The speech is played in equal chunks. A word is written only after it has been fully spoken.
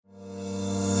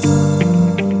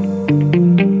Hello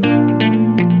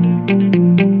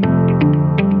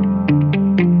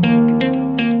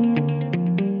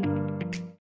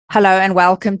and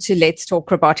welcome to Let's Talk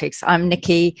Robotics. I'm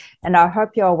Nikki, and I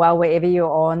hope you are well wherever you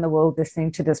are in the world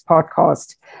listening to this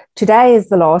podcast. Today is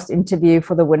the last interview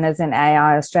for the Winners in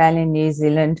AI Australia New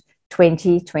Zealand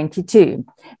 2022.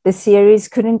 The series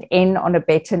couldn't end on a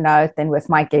better note than with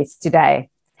my guest today,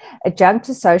 Adjunct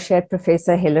Associate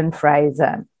Professor Helen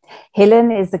Fraser.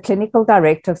 Helen is the Clinical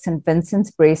Director of St. Vincent's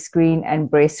Breast Screen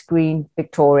and Breast Screen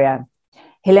Victoria.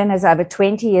 Helen has over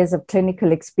 20 years of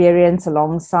clinical experience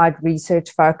alongside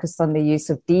research focused on the use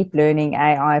of deep learning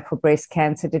AI for breast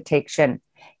cancer detection,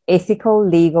 ethical,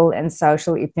 legal, and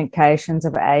social implications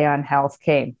of AI in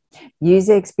healthcare,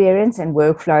 user experience and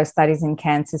workflow studies in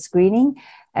cancer screening,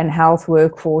 and health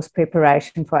workforce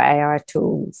preparation for AI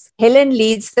tools. Helen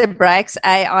leads the BRACS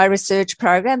AI research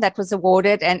program that was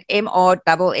awarded an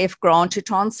MRFF grant to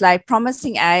translate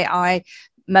promising AI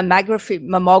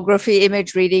mammography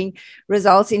image reading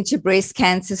results into breast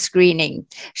cancer screening.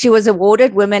 She was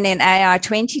awarded Women in AI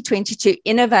 2022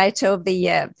 Innovator of the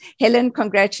Year. Helen,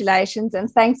 congratulations and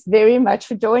thanks very much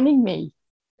for joining me.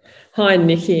 Hi,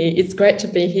 Nikki. It's great to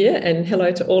be here and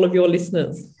hello to all of your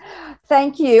listeners.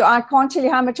 Thank you. I can't tell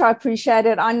you how much I appreciate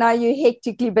it. I know you're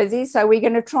hectically busy, so we're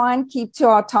going to try and keep to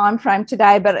our time frame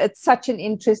today, but it's such an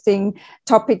interesting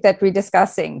topic that we're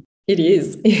discussing. It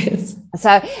is, yes.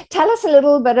 So tell us a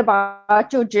little bit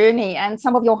about your journey and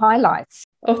some of your highlights.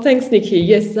 Oh, thanks, Nikki.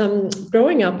 Yes,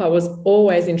 growing up, I was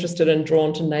always interested and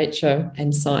drawn to nature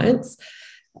and science.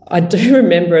 I do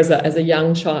remember as a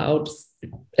young child,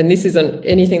 and this isn't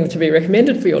anything to be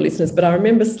recommended for your listeners, but I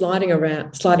remember sliding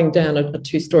down a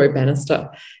two-story banister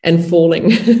and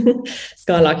falling,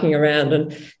 skylarking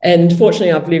around. And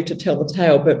fortunately, I've lived to tell the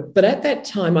tale. But at that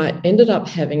time, I ended up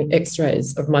having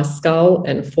x-rays of my skull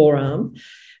and forearm.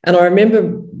 And I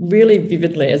remember really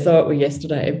vividly, as though it were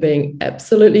yesterday, being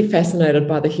absolutely fascinated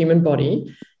by the human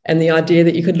body and the idea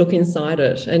that you could look inside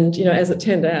it. And, you know, as it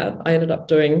turned out, I ended up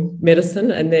doing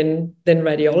medicine and then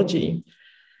radiology.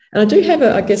 And I do have,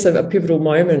 a pivotal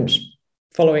moment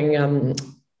following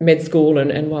med school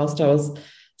and whilst I was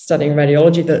studying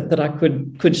radiology that I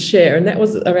could share. And that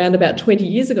was around about 20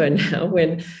 years ago now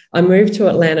when I moved to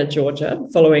Atlanta, Georgia,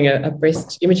 following a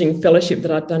breast imaging fellowship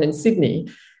that I'd done in Sydney.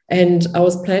 And I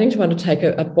was planning to undertake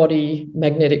a body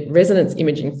magnetic resonance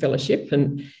imaging fellowship.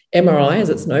 And MRI, as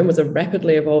it's known, was a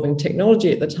rapidly evolving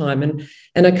technology at the time.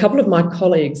 And a couple of my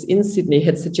colleagues in Sydney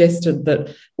had suggested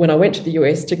that when I went to the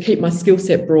US to keep my skill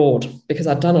set broad, because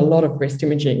I'd done a lot of breast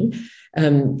imaging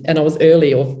and I was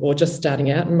early or just starting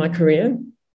out in my career.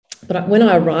 But when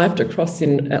I arrived across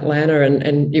in Atlanta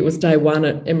and it was day one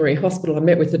at Emory Hospital, I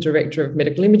met with the director of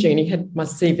medical imaging and he had my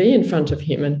CV in front of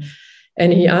him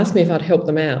and he asked me if I'd help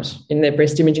them out in their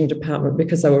breast imaging department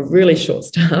because they were really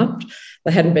short-staffed.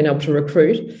 They hadn't been able to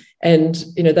recruit. And,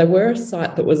 you know, they were a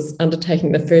site that was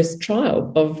undertaking the first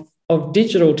trial of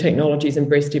digital technologies in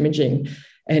breast imaging.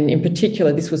 And in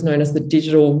particular, this was known as the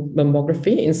digital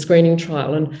mammography in screening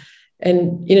trial.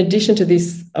 And in addition to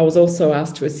this, I was also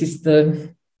asked to assist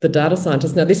the data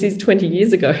scientists. Now, this is 20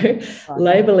 years ago,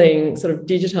 labelling sort of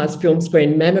digitised film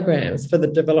screen mammograms for the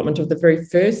development of the very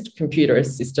first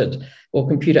computer-assisted or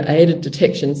computer-aided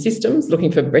detection systems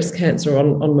looking for breast cancer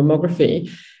on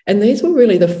mammography. And these were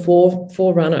really the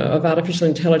forerunner of artificial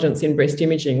intelligence in breast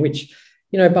imaging, which,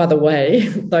 you know, by the way,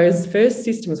 those first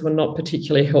systems were not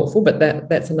particularly helpful, but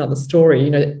that's another story.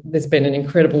 You know, there's been an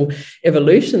incredible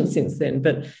evolution since then.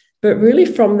 But really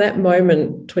from that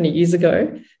moment 20 years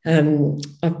ago,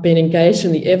 I've been engaged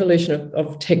in the evolution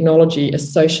of technology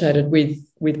associated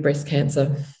with breast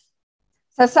cancer.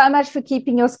 So much for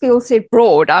keeping your skill set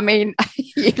broad. I mean,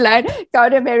 you go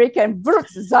to America and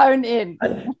zone in.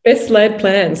 Best laid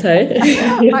plans, hey?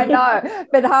 I know,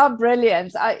 but how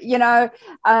brilliant.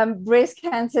 Breast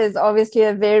cancer is obviously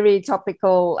a very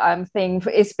topical thing,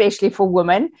 especially for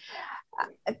women.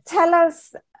 Tell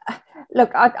us, look,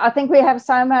 I think we have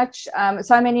so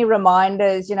many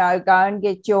reminders, you know, go and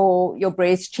get your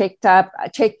breast checked up,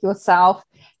 check yourself.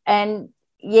 And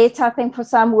yet I think for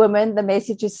some women, the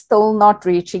message is still not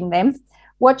reaching them.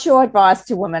 What's your advice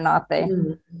to women out there?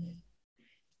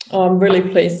 Oh, I'm really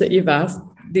pleased that you've asked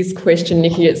this question,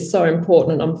 Nikki. It's so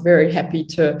important and I'm very happy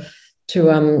to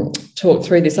talk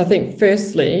through this. I think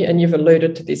firstly, and you've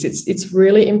alluded to this, it's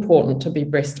really important to be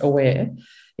breast aware.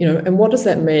 You know, and what does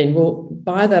that mean? Well,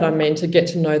 by that, I mean to get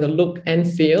to know the look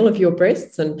and feel of your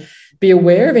breasts and be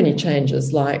aware of any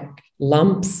changes like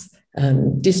lumps,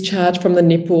 discharge from the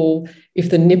nipple,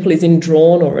 if the nipple is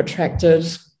indrawn or retracted,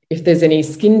 if there's any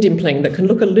skin dimpling that can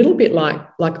look a little bit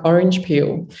like orange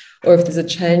peel, or if there's a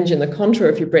change in the contour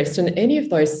of your breast. And any of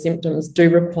those symptoms do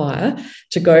require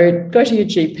to go to your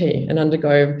GP and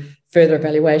undergo further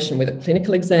evaluation with a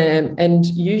clinical exam, and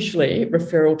usually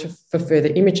referral for further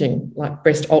imaging like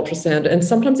breast ultrasound and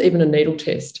sometimes even a needle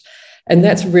test. And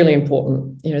that's really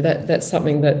important. That's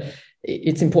something that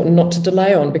it's important not to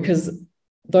delay on, because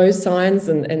those signs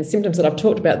and symptoms that I've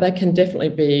talked about, they can definitely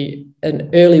be an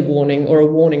early warning or a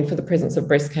warning for the presence of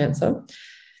breast cancer.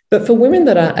 But for women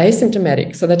that are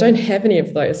asymptomatic, so they don't have any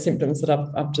of those symptoms that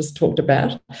I've just talked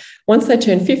about, once they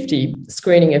turn 50,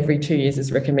 screening every 2 years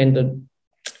is recommended.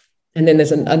 And then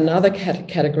there's another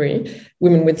category,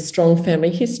 women with strong family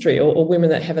history, or women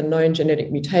that have a known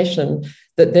genetic mutation,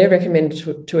 that they're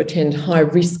recommended to attend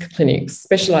high-risk clinics,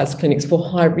 specialised clinics for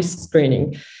high-risk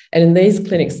screening. And in these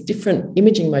clinics, different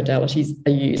imaging modalities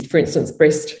are used, for instance,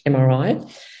 breast MRI.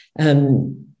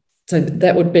 So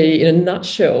that would be, in a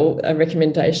nutshell, a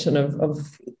recommendation of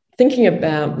thinking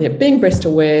about being breast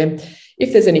aware.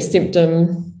 If there's any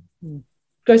symptom,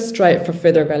 go straight for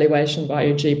further evaluation by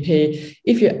your GP.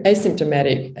 If you're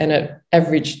asymptomatic and at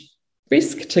average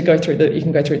risk, you can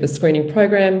go through the screening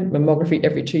program, mammography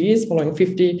every 2 years following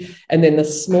 50, and then the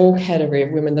small category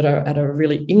of women that are at a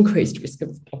really increased risk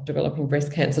of developing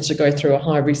breast cancer to go through a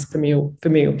high-risk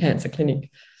familial cancer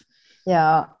clinic.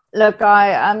 Yeah, look,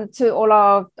 I to all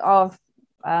our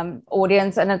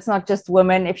audience, and it's not just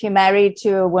women. If you're married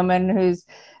to a woman who's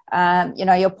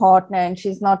your partner and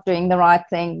she's not doing the right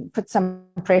thing, put some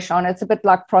pressure on. It's a bit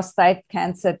like prostate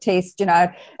cancer test,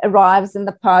 arrives in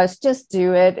the post, just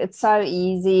do it. It's so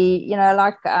easy,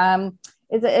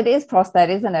 it is prostate,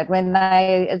 isn't it?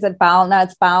 Is it bowel? No,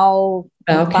 it's bowel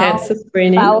cancer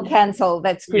screening. Bowel cancer,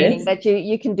 that screening, yes. That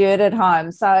you can do it at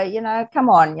home. So, come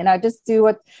on, just do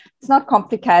it. It's not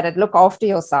complicated. Look after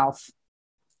yourself.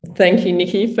 Thank you,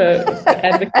 Nikki, for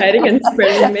advocating and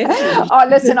spreading the message. Oh,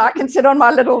 listen, I can sit on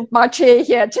my chair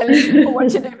here telling people what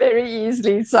to do very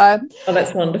easily. So,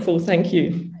 that's wonderful. Thank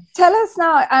you. Tell us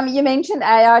now, you mentioned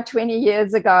AI 20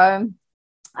 years ago.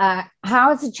 How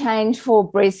has it changed for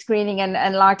breast screening, and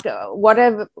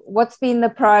what's been the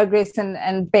progress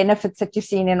and benefits that you've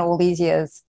seen in all these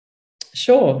years?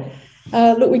 Sure.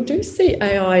 Look, we do see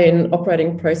AI in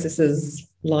operating processes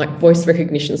like voice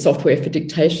recognition software for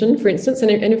dictation, for instance. And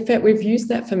in fact, we've used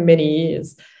that for many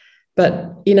years.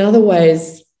 But in other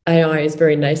ways, AI is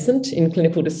very nascent in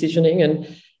clinical decisioning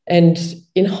and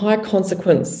in high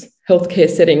consequence healthcare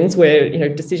settings where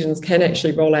decisions can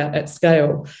actually roll out at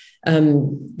scale.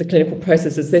 The clinical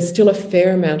processes, there's still a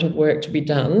fair amount of work to be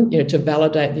done, to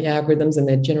validate the algorithms and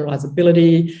their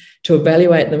generalizability, to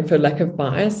evaluate them for lack of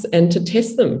bias, and to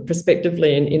test them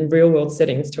prospectively in real-world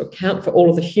settings to account for all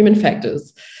of the human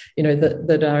factors,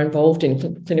 that are involved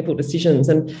in clinical decisions.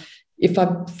 And if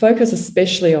I focus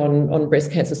especially on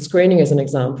breast cancer screening as an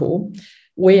example,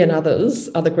 we and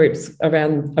other groups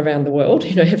around the world,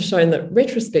 have shown that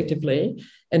retrospectively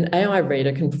an AI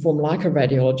reader can perform like a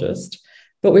radiologist.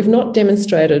 But we've not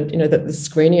demonstrated, that the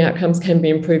screening outcomes can be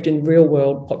improved in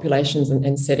real-world populations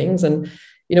and settings. And,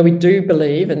 we do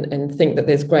believe and think that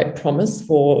there's great promise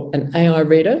for an AI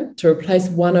reader to replace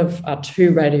one of our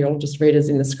 2 radiologist readers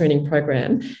in the screening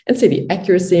program and see the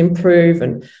accuracy improve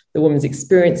and the woman's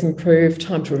experience improve,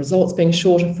 time to results being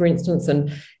shorter, for instance,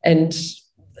 and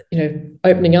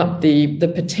opening up the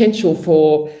potential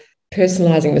for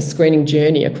personalising the screening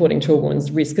journey according to a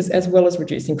woman's risk, as well as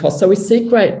reducing costs. So we see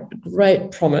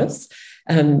great promise,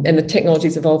 and the technology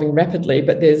is evolving rapidly,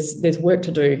 but there's work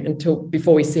to do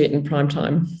before we see it in prime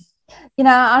time.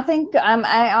 I think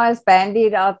AI's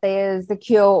bandied out there as the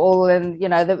cure-all, and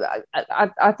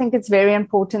I think it's very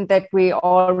important that we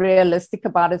are realistic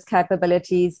about its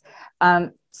capabilities.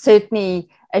 Certainly,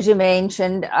 as you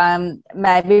mentioned,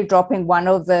 maybe dropping one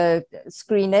of the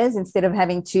screeners instead of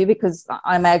having 2, because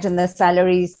I imagine the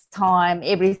salaries, time,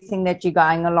 everything that you're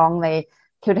going along there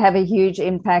could have a huge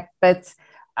impact. But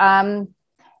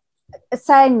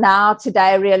say now,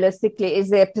 today, realistically, is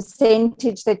there a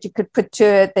percentage that you could put to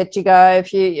it that you go,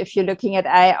 if you're looking at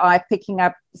AI picking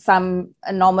up some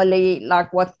anomaly,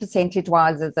 like what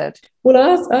percentage-wise is it? Well,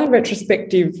 our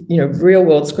retrospective,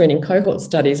 real-world screening cohort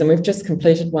studies, and we've just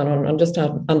completed one on just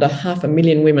under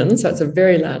 500,000 women, so it's a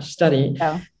very large study.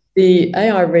 Yeah. The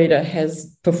AI reader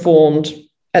has performed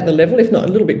at the level, if not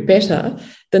a little bit better,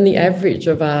 than the average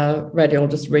of our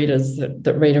radiologist readers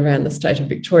that read around the state of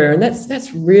Victoria. And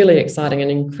that's really exciting and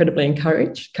incredibly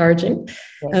encouraging.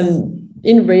 Yes.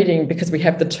 In reading, because we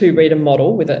have the 2-reader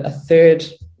model with a 3rd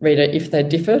reader if they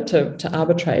differ to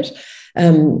arbitrate,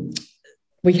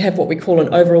 we have what we call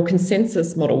an overall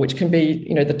consensus model, which can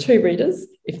be, the 2 readers,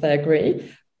 if they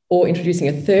agree, or introducing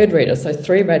a third reader, so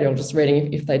 3 radiologists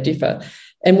reading if they differ.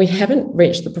 And we haven't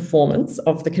reached the performance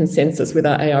of the consensus with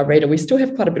our AI reader. We still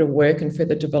have quite a bit of work and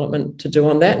further development to do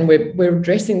on that, and we're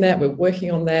addressing that. We're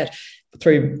working on that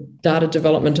through data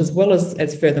development as well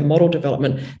as further model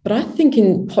development. But I think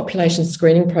in population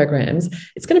screening programs,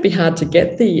 it's going to be hard to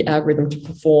get the algorithm to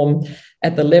perform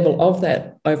at the level of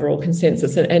that overall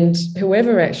consensus. And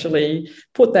whoever actually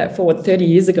put that forward 30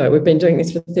 years ago, we've been doing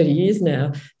this for 30 years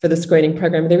now for the screening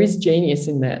program, there is genius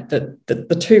in that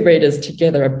the 2 readers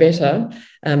together are better,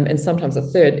 and sometimes a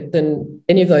third, than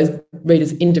any of those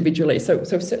readers individually. So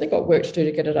we've certainly got work to do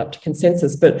to get it up to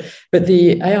consensus, but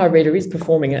the AI reader is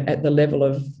performing at the level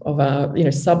of our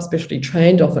subspecialty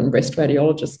trained often breast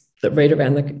radiologists that read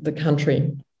around the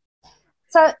country.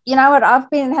 So, you know what, I've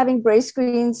been having breast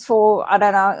screens for, I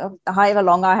don't know, however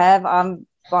long I have. I'm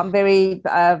very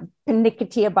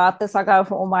pernickety about this. I go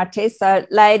for all my tests. So,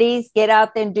 ladies, get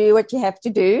out there and do what you have to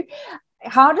do.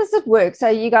 How does it work? So,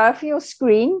 you go for your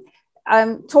screen.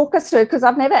 Talk us through, because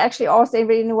I've never actually asked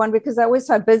anyone because they're always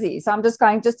so busy. So I'm just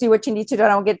going, just do what you need to do,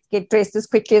 and I'll get dressed as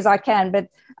quickly as I can. But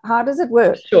how does it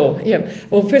work? Sure. Yeah.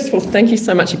 Well, first of all, thank you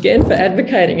so much again for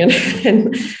advocating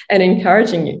and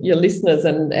encouraging your listeners,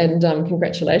 and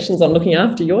congratulations on looking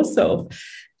after yourself.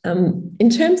 In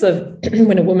terms of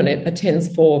when a woman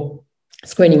attends for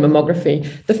screening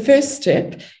mammography, the first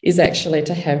step is actually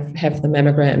to have the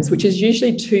mammograms, which is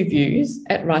usually 2 views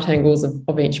at right angles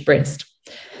of each breast.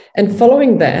 And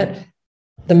following that,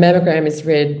 the mammogram is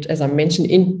read, as I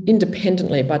mentioned,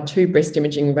 independently by 2 breast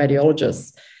imaging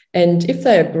radiologists. And if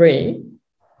they agree,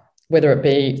 whether it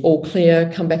be all clear,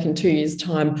 come back in 2 years'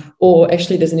 time, or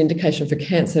actually there's an indication for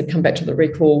cancer, come back to the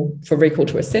recall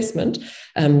to assessment,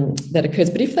 that occurs.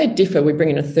 But if they differ, we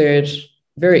bring in a third,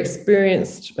 very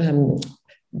experienced,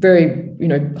 very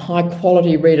high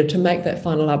quality reader to make that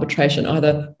final arbitration,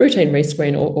 either routine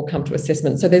rescreen or come to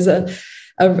assessment. So there's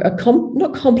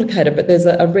not complicated, but there's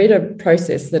a reader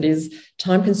process that is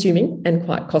time consuming and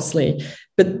quite costly.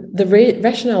 But the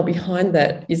rationale behind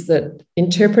that is that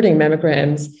interpreting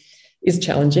mammograms is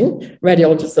challenging.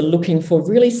 Radiologists are looking for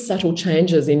really subtle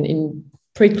changes in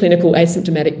preclinical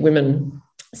asymptomatic women.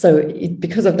 So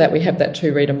because of that, we have that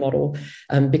 2-reader model,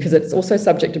 because it's also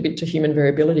subject a bit to human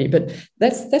variability. But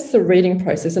that's the reading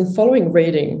process. And following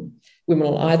reading, women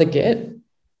will either get,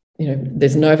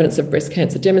 there's no evidence of breast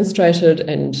cancer demonstrated,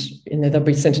 and they'll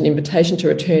be sent an invitation to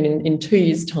return in 2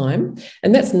 years' time.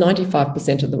 And that's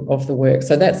 95% of the work.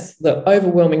 So that's the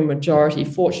overwhelming majority,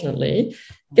 fortunately,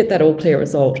 get that all clear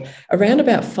result. Around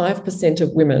about 5%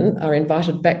 of women are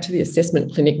invited back to the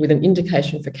assessment clinic with an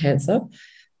indication for cancer.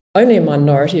 Only a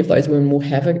minority of those women will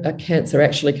have a cancer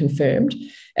actually confirmed.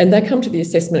 And they come to the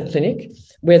assessment clinic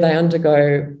where they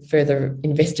undergo further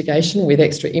investigation with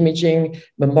extra imaging,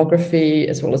 mammography,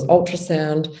 as well as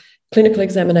ultrasound, clinical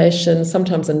examination,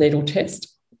 sometimes a needle test.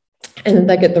 And then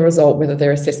they get the result whether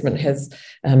their assessment has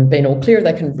been all clear,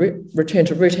 they can return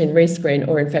to routine rescreen,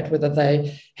 or in fact whether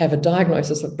they have a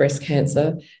diagnosis of breast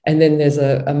cancer. And then there's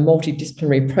a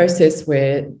multidisciplinary process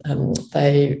where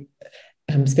they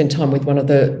spend time with one of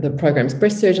the program's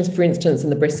breast surgeons, for instance,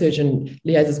 and the breast surgeon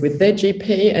liaises with their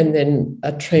GP, and then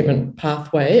a treatment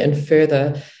pathway and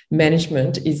further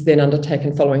management is then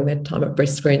undertaken following that time at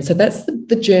breast screen. So that's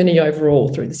the journey overall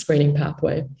through the screening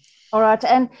pathway. All right.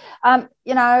 And,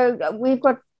 we've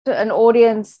got an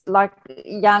audience like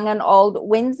young and old.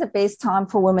 When's the best time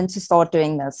for women to start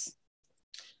doing this?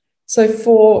 So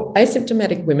for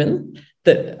asymptomatic women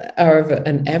that are of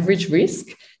an average risk,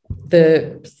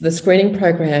 the screening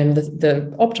program,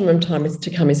 the optimum time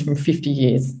is from 50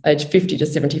 years, age 50 to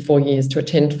 74 years, to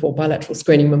attend for bilateral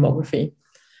screening mammography.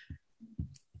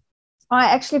 I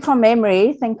actually, from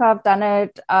memory, think I've done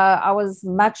it. I was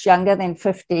much younger than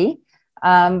 50,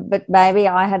 but maybe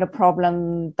I had a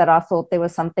problem that I thought there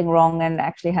was something wrong and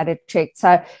actually had it checked.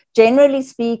 So generally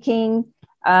speaking,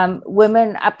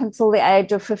 women up until the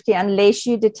age of 50, unless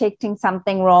you're detecting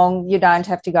something wrong, you don't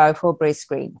have to go for a breast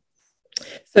screen.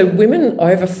 So women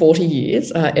over 40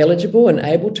 years are eligible and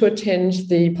able to attend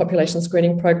the population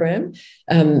screening program.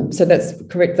 So that's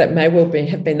correct. That may well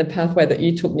have been the pathway that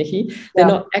you took, Nikki. They're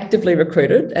not actively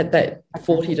recruited at that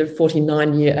 40 to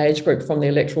 49 year age group from the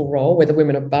electoral roll, where the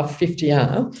women above 50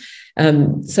 are.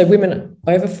 So women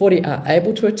over 40 are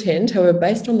able to attend. However,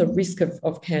 based on the risk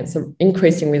of cancer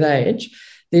increasing with age,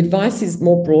 the advice is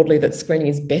more broadly that screening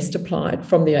is best applied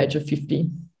from the age of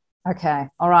 50. Okay.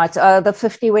 All right. The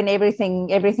 50 when everything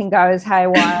goes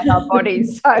haywire in our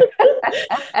bodies. So,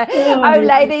 oh,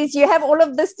 ladies, you have all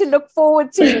of this to look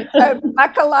forward to. So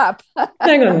buckle up.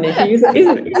 Hang on, Nikki.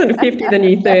 Isn't 50 the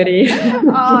new 30?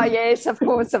 Oh, yes, of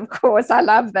course. I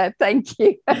love that. Thank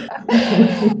you.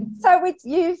 So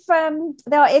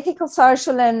there are ethical,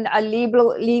 social, and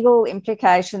legal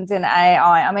implications in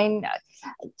AI. I mean,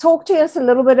 talk to us a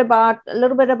little bit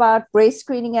about breast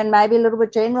screening and maybe a little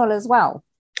bit general as well.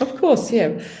 Of course,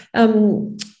 yeah.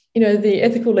 The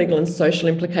ethical, legal, and social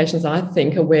implications, I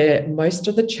think, are where most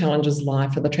of the challenges lie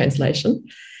for the translation.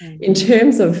 In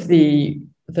terms of the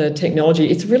technology,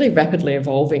 it's really rapidly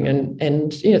evolving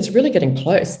and it's really getting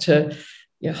close to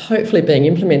hopefully being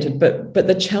implemented. But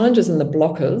the challenges and the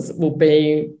blockers will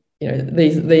be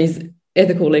these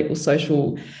ethical, legal,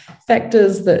 social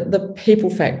factors, the people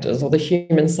factors or the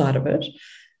human side of it.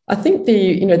 I think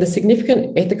the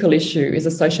significant ethical issue is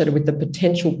associated with the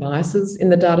potential biases in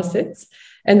the data sets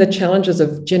and the challenges of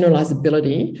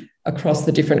generalizability across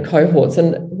the different cohorts.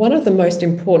 And one of the most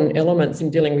important elements in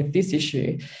dealing with this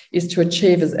issue is to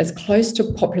achieve as close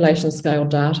to population scale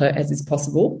data as is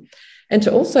possible, and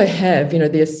to also have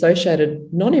the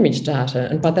associated non-image data.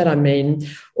 And by that I mean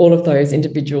all of those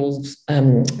individuals'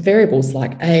 variables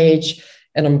like age,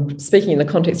 and I'm speaking in the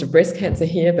context of breast cancer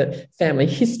here, but family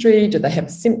history, do they have a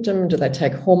symptom? Do they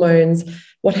take hormones?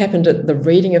 What happened at the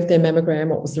reading of their mammogram?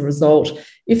 What was the result?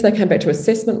 If they came back to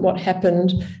assessment, what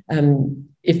happened?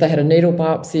 If they had a needle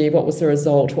biopsy, what was the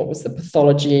result? What was the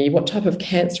pathology? What type of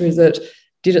cancer is it?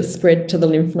 Did it spread to the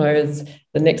lymph nodes?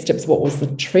 The next steps, what was the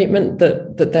treatment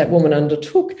that woman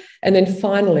undertook? And then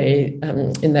finally,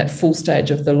 in that full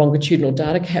stage of the longitudinal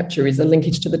data capture is a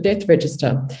linkage to the death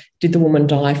register. Did the woman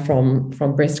die from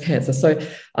breast cancer? So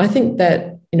I think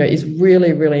that is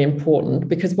really, really important,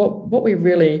 because what we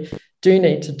really do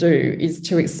need to do is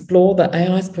to explore the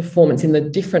AI's performance in the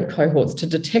different cohorts to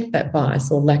detect that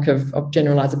bias or lack of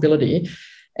generalizability.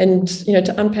 And,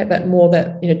 to unpack that more,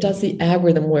 that, does the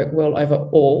algorithm work well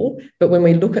overall? But when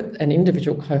we look at an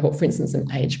individual cohort, for instance,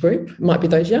 an age group, it might be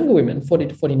those younger women, 40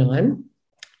 to 49,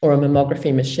 or a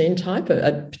mammography machine type,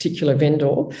 a particular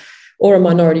vendor, or a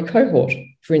minority cohort,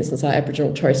 for instance, our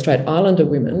Aboriginal Torres Strait Islander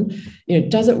women,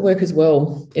 does it work as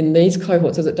well in these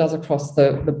cohorts as it does across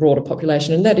the broader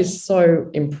population? And that is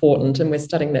so important. And we're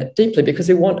studying that deeply because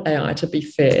we want AI to be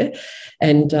fair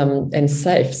and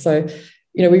safe. So,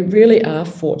 we really are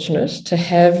fortunate to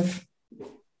have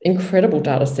incredible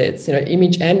data sets,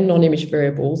 image and non-image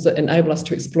variables that enable us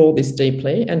to explore this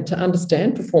deeply and to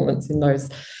understand performance in those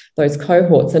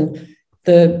cohorts. And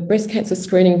the breast cancer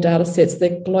screening data sets,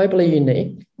 they're globally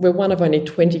unique. We're one of only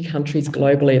 20 countries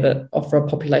globally that offer a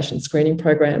population screening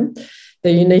program.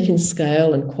 They're unique in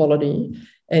scale and quality.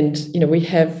 And, we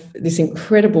have this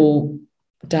incredible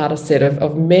data set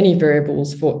of many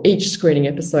variables for each screening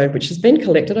episode, which has been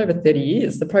collected over 30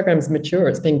 years. The program's mature,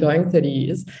 it's been going 30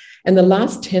 years. And the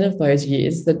last 10 of those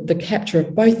years, the capture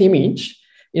of both image,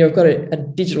 we've got a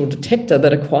digital detector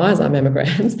that acquires our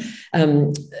mammograms,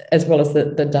 as well as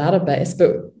the database,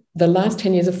 but the last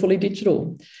 10 years are fully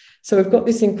digital. So we've got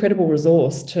this incredible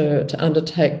resource to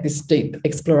undertake this deep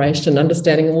exploration,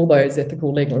 understanding all those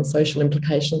ethical, legal and social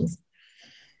implications.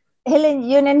 Helen,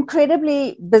 you're an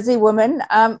incredibly busy woman.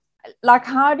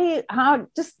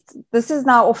 This is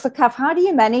now off the cuff, how do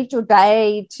you manage your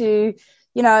day to,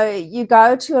 you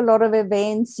go to a lot of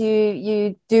events,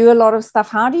 you do a lot of stuff.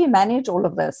 How do you manage all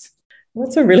of this?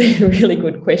 That's a really, really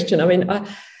good question. I mean,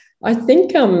 I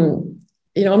think, I'm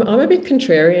a bit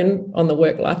contrarian on the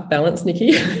work-life balance,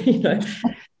 Nikki.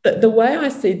 The way I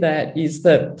see that is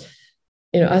that,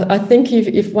 I think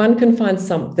if one can find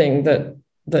something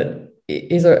that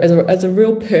is as a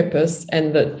real purpose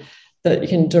and that you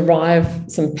can derive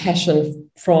some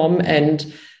passion from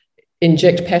and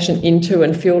inject passion into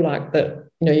and feel like that,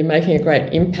 you're making a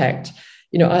great impact.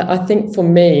 I think for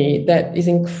me that is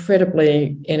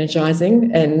incredibly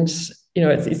energizing, and,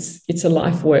 it's a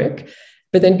life work.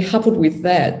 But then coupled with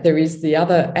that, there is the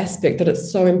other aspect that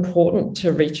it's so important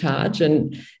to recharge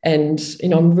and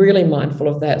I'm really mindful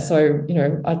of that. So,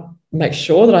 I make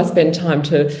sure that I spend time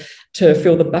to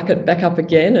fill the bucket back up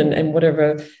again and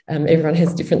whatever. Everyone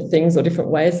has different things or different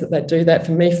ways that they do that.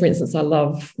 For me, for instance, I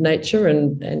love nature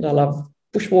and I love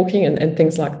bushwalking and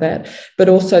things like that. But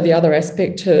also the other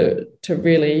aspect to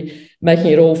really making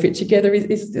it all fit together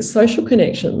is the social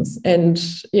connections. And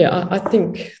yeah, I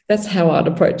think that's how I'd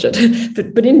approach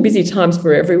it. But in busy times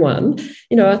for everyone,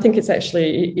 I think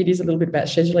it is a little bit about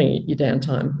scheduling your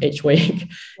downtime each week.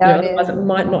 Yeah, otherwise it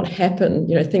might not happen.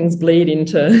 Things bleed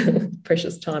into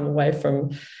precious time away from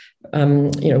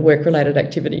work-related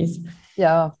activities.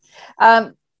 Yeah.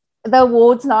 The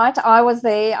awards night, I was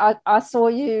there. I saw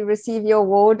you receive your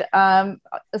award.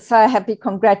 So happy,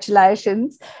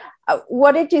 congratulations.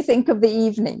 What did you think of the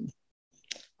evening?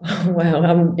 Oh,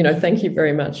 wow. Thank you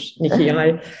very much, Nikki.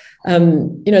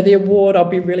 The award, I'll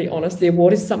be really honest, the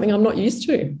award is something I'm not used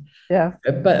to. Yeah.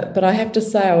 But I have to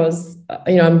say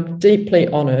I'm deeply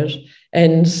honoured,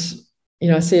 and,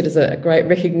 I see it as a great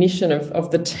recognition of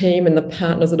the team and the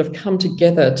partners that have come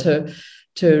together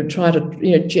to try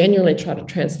to, genuinely try to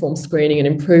transform screening and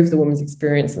improve the women's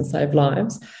experience and save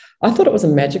lives. I thought it was a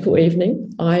magical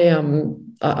evening. I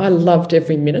loved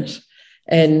every minute.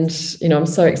 And, I'm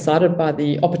so excited by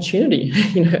the opportunity,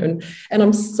 and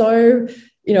I'm so,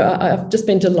 I've just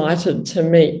been delighted to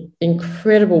meet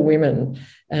incredible women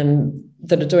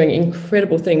that are doing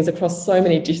incredible things across so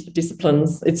many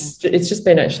disciplines. It's just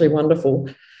been actually wonderful.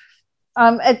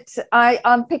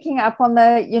 I'm picking up on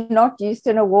the you're not used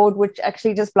to an award, which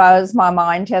actually just blows my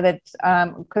mind here, that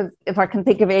because if I can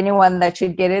think of anyone that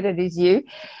should get it, it is you.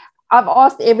 I've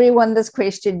asked everyone this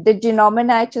question. Did you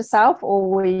nominate yourself or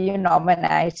were you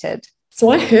nominated?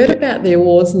 So I heard about the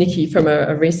awards, Nikki, from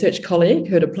a research colleague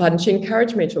who had applied, and she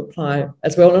encouraged me to apply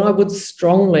as well. And I would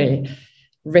strongly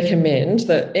recommend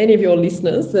that any of your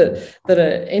listeners that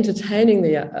are entertaining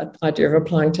the idea of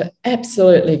applying to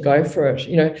absolutely go for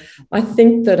it. I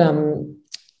think that,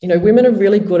 women are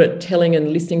really good at telling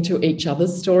and listening to each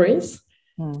other's stories,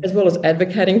 as well as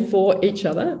advocating for each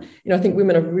other. I think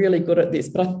women are really good at this,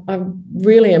 but I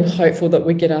really am hopeful that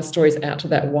we get our stories out to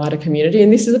that wider community.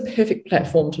 And this is a perfect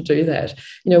platform to do that.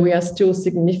 We are still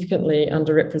significantly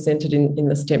underrepresented in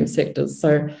the STEM sectors.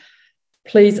 So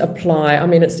please apply. I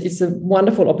mean, it's a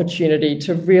wonderful opportunity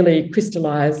to really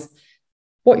crystallise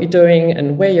what you're doing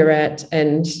and where you're at,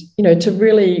 and, to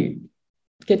really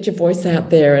get your voice out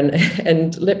there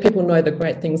and let people know the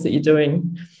great things that you're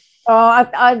doing.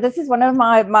 Oh, this is one of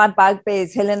my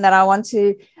bugbears, Helen, that I want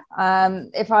to,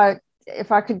 if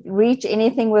I could reach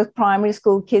anything with primary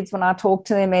school kids when I talk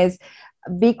to them, is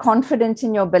be confident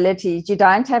in your abilities. You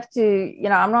don't have to,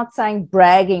 I'm not saying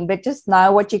bragging, but just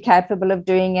know what you're capable of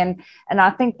doing. And I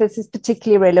think this is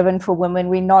particularly relevant for women.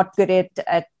 We're not good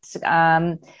at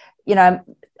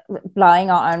blowing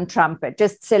our own trumpet,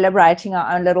 just celebrating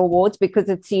our own little awards, because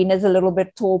it's seen as a little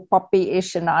bit tall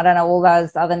poppy-ish, and I don't know, all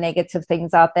those other negative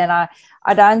things out there. And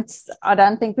I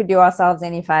don't think we do ourselves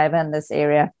any favor in this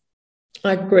area.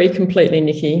 I agree completely,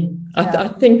 Nikki. I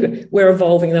think we're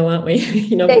evolving, though, aren't we?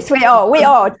 Yes, we are. We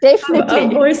are, definitely.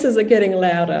 Our voices are getting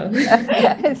louder.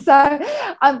 So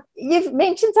you've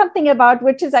mentioned something about,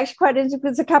 which is actually quite interesting,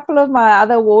 because a couple of my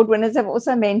other award winners have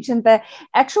also mentioned the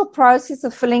actual process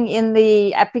of filling in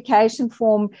the application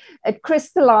form. It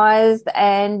crystallized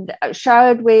and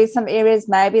showed where some areas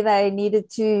maybe they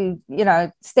needed to,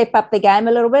 step up the game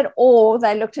a little bit, or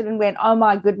they looked at it and went, oh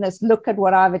my goodness, look at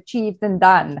what I've achieved and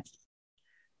done.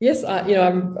 Yes, I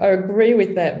agree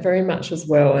with that very much as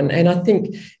well. And I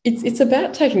think it's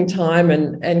about taking time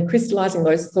and crystallising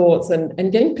those thoughts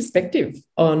and getting perspective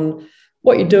on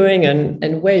what you're doing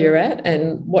and where you're at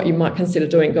and what you might consider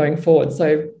doing going forward.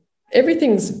 So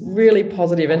everything's really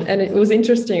positive. And it was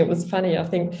interesting. It was funny. I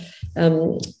think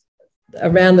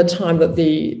around the time that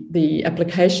the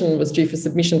application was due for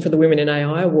submission for the Women in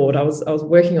AI Award, I was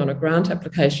working on a grant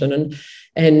application,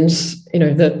 and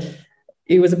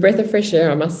it was a breath of fresh air,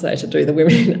 I must say, to do the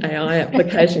Women in AI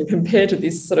application compared to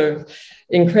this sort of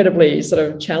incredibly sort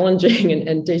of challenging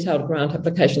and detailed grant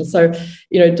application. So,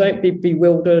 don't be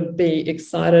bewildered, be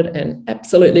excited, and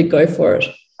absolutely go for it.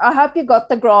 I hope you got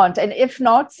the grant. And if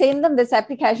not, send them this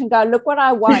application. Go, look what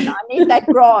I won. I need that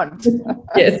grant.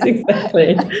 Yes,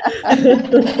 exactly.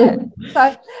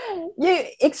 So you're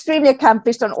extremely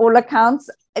accomplished on all accounts.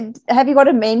 Have you got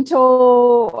a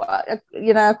mentor,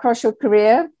 across your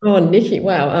career? Oh, Nikki,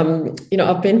 wow.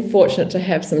 I've been fortunate to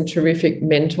have some terrific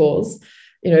mentors,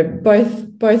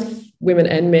 both women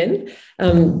and men.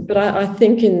 But I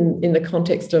think in the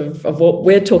context of what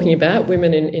we're talking about,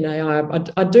 women in AI,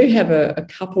 I do have a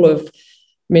couple of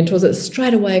mentors that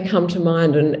straight away come to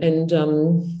mind. And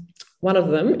one of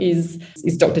them is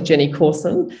Dr. Jenny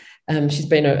Corson. She's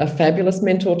been a fabulous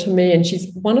mentor to me, and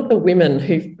she's one of the women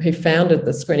who founded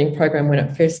the screening program when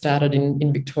it first started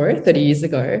in Victoria 30 years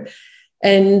ago.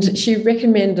 And she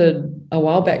recommended a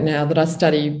while back now that I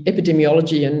study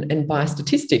epidemiology and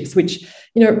biostatistics, which,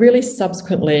 really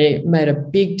subsequently made a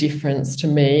big difference to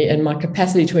me and my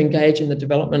capacity to engage in the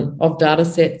development of data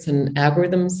sets and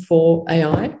algorithms for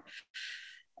AI.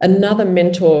 Another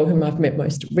mentor whom I've met more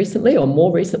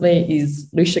recently is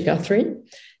Lucia Guthrie.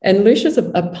 And Lucia's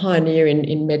a pioneer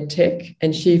in medtech,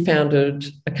 and she founded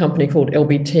a company called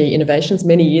LBT Innovations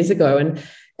many years ago.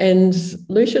 And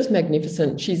Lucia's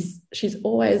magnificent. She's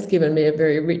always given me a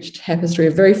very rich tapestry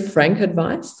of very frank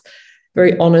advice,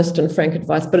 very honest and frank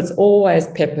advice, but it's always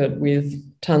peppered with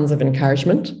tons of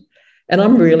encouragement. And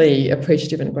I'm really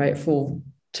appreciative and grateful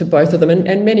to both of them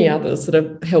and many others that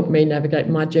have helped me navigate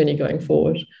my journey going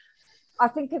forward. I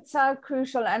think it's so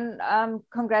crucial, and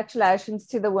congratulations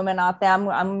to the women out there.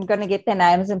 I'm going to get their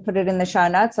names and put it in the show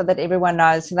notes so that everyone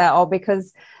knows who they are,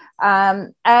 because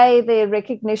the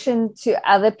recognition to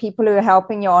other people who are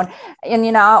helping you on. And,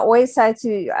 you know, I always say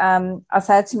to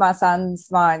my sons,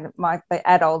 the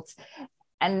adults,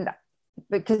 and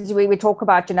because we talk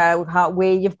about, you know,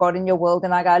 where you've got in your world,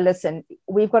 and I go, listen,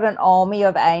 we've got an army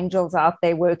of angels out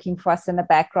there working for us in the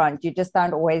background. You just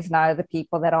don't always know the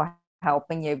people that are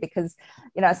helping you, because,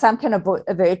 you know, some can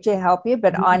virtually help you,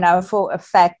 but I know for a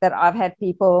fact that I've had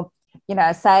people, you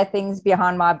know, say things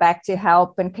behind my back to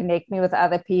help and connect me with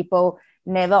other people,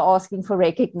 never asking for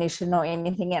recognition or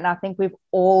anything. And I think we've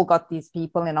all got these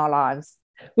people in our lives.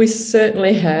 We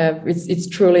certainly have. It's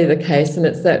truly the case. And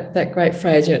it's that great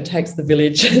phrase, you know, it takes the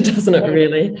village, doesn't it,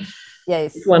 really?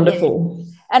 Yes. It's wonderful. Yes.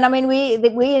 And I mean, we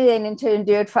then in turn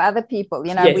do it for other people.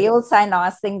 You know, yes. We'll say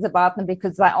nice things about them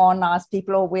because they are nice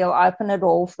people, or we'll open it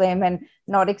all for them and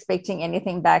not expecting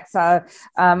anything back. So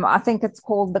I think it's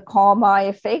called the karma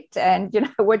effect. And, you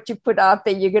know, what you put out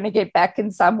there, you're going to get back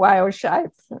in some way or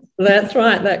shape. That's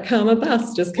right. That karma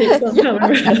bus just keeps on coming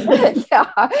around.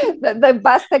 Yeah, the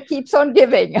bus that keeps on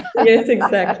giving. Yes,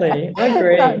 exactly. I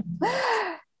agree.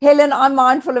 Helen, I'm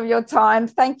mindful of your time.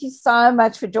 Thank you so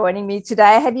much for joining me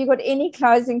today. Have you got any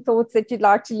closing thoughts that you'd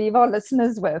like to leave our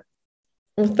listeners with?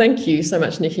 Well, thank you so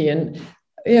much, Nikki. And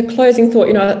yeah, closing thought,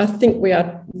 you know, I think we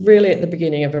are really at the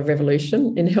beginning of a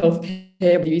revolution in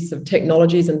healthcare with the use of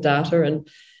technologies and data.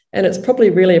 And it's probably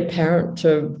really apparent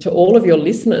to all of your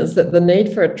listeners that the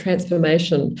need for a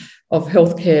transformation of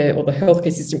healthcare, or the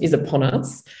healthcare system, is upon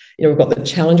us. You know, we've got the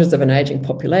challenges of an aging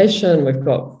population, we've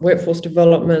got workforce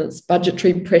developments,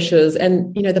 budgetary pressures,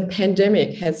 and, you know, the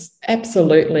pandemic has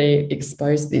absolutely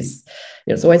exposed this.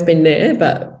 You know, it's always been there,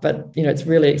 but you know, it's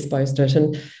really exposed it.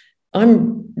 And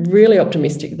I'm really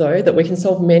optimistic, though, that we can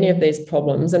solve many of these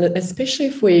problems, and especially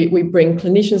if we bring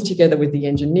clinicians together with the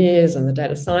engineers and the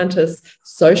data scientists,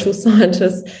 social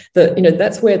scientists, that, you know,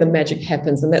 that's where the magic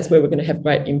happens, and that's where we're going to have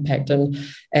great impact. And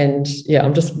yeah,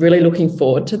 I'm just really looking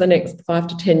forward to the next 5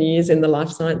 to 10 years in the life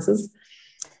sciences.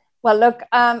 Well, look,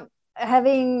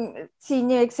 having seen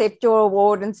you accept your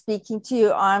award and speaking to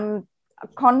you, I'm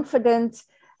confident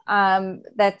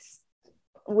that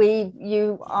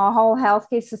our whole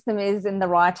healthcare system is in the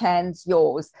right hands,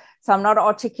 yours. So I'm not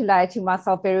articulating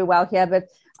myself very well here, but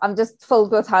I'm just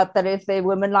filled with hope that if there are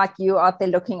women like you out there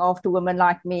looking after women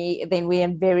like me, then we're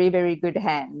in very, very good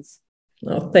hands.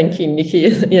 Oh, thank you, Nikki.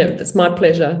 Yeah, it's my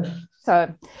pleasure.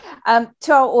 So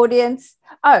to our audience,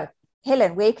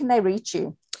 Helen, where can they reach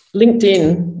you?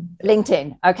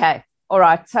 LinkedIn. Okay. All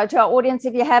right. So to our audience,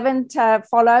 if you haven't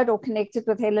followed or connected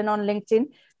with Helen on LinkedIn,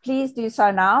 please do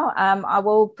so now. I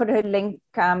will put her link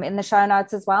in the show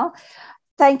notes as well.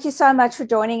 Thank you so much for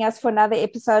joining us for another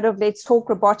episode of Let's Talk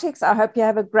Robotics. I hope you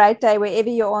have a great day wherever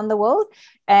you're in the world,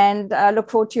 and look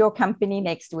forward to your company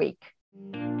next week.